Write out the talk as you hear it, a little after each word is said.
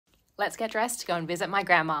let's get dressed to go and visit my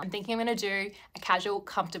grandma. I'm thinking I'm gonna do a casual,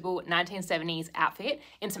 comfortable 1970s outfit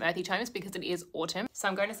in some earthy tones because it is autumn. So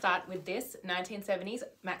I'm going to start with this 1970s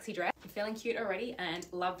maxi dress. I'm feeling cute already and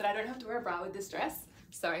love that I don't have to wear a bra with this dress.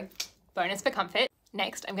 So bonus for comfort.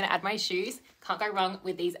 Next, I'm gonna add my shoes. Can't go wrong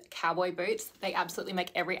with these cowboy boots. They absolutely make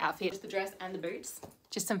every outfit, just the dress and the boots.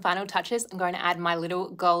 Just some final touches. I'm going to add my little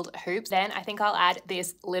gold hoops. Then I think I'll add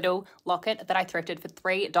this little locket that I thrifted for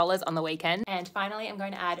 $3 on the weekend. And finally, I'm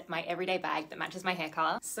going to add my everyday bag that matches my hair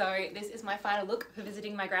color. So this is my final look for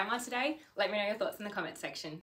visiting my grandma today. Let me know your thoughts in the comments section.